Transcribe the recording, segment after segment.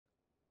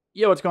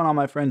Yo, what's going on,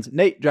 my friends?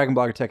 Nate, Dragon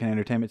Blogger Tech and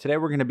Entertainment. Today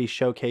we're going to be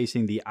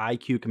showcasing the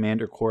iCUE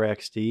Commander Core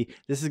XT.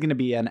 This is going to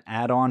be an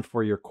add-on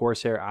for your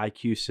Corsair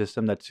iCUE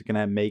system that's going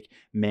to make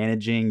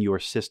managing your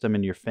system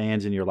and your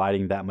fans and your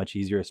lighting that much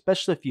easier,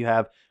 especially if you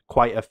have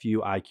quite a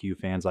few iCUE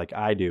fans like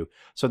I do.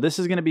 So this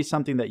is going to be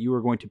something that you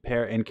are going to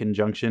pair in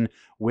conjunction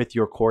with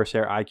your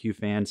Corsair iCUE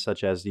fans,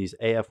 such as these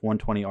AF120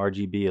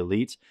 RGB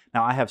Elites.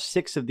 Now I have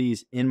 6 of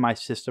these in my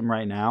system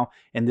right now,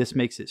 and this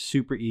makes it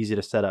super easy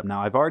to set up.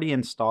 Now I've already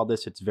installed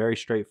this. It's very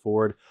straightforward.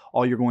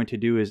 All you're going to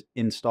do is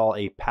install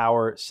a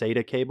power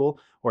SATA cable,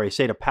 or a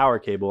SATA power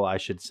cable, I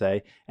should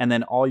say, and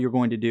then all you're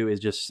going to do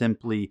is just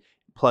simply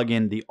plug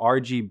in the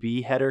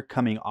RGB header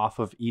coming off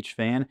of each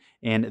fan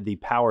and the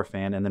power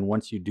fan. And then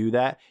once you do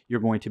that,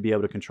 you're going to be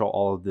able to control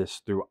all of this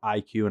through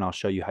iCUE, and I'll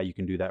show you how you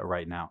can do that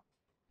right now.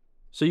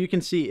 So you can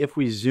see if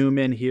we zoom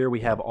in here, we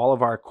have all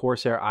of our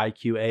Corsair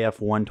iCUE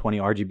AF120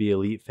 RGB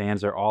Elite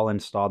fans are all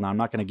installed. Now I'm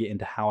not going to get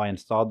into how I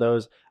installed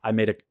those. I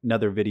made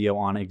another video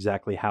on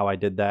exactly how I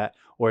did that,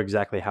 or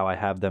exactly how I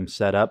have them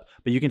set up.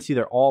 But you can see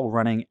they're all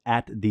running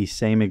at the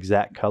same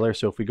exact color.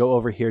 So if we go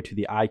over here to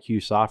the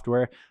iCUE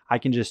software, I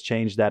can just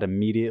change that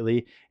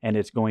immediately, and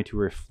it's going to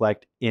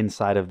reflect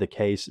inside of the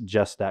case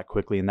just that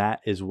quickly. And that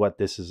is what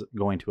this is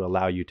going to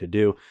allow you to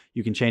do.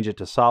 You can change it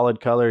to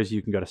solid colors.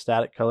 You can go to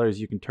static colors.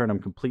 You can turn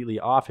them completely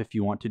off if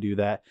you want to do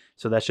that.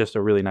 So that's just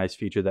a really nice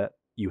feature that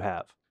you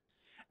have.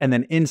 And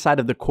then inside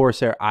of the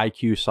Corsair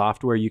iCUE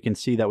software, you can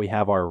see that we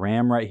have our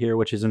RAM right here,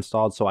 which is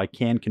installed, so I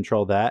can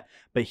control that.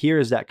 But here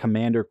is that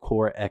Commander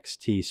Core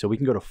XT. So we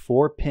can go to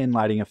 4-pin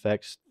lighting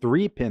effects,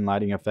 3-pin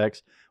lighting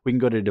effects. We can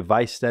go to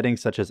device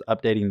settings, such as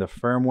updating the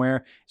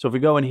firmware. So if we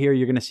go in here,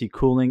 you're going to see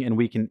cooling, and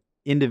we can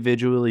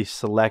individually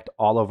select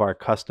all of our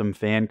custom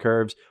fan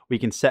curves. We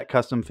can set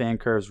custom fan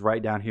curves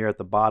right down here at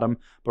the bottom,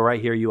 but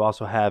right here you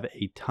also have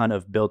a ton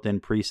of built-in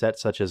presets,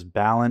 such as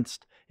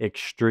balanced,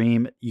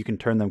 extreme. You can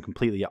turn them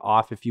completely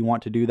off if you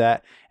want to do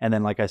that. And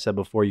then, like I said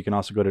before, you can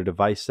also go to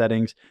device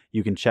settings.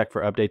 You can check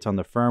for updates on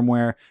the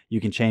firmware. You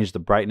can change the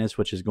brightness,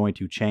 which is going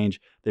to change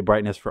the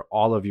brightness for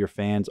all of your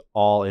fans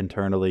all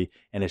internally,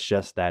 and it's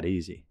just that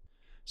easy.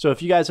 So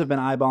if you guys have been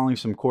eyeballing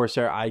some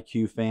Corsair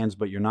iCUE fans,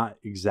 but you're not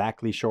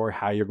exactly sure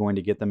how you're going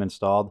to get them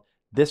installed,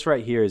 this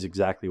right here is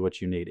exactly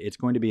what you need. It's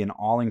going to be an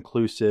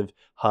all-inclusive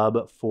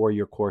hub for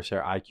your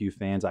Corsair iCUE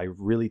fans. I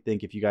really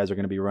think if you guys are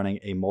going to be running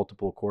a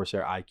multiple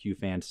Corsair iCUE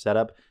fan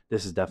setup,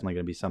 this is definitely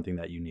going to be something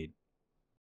that you need.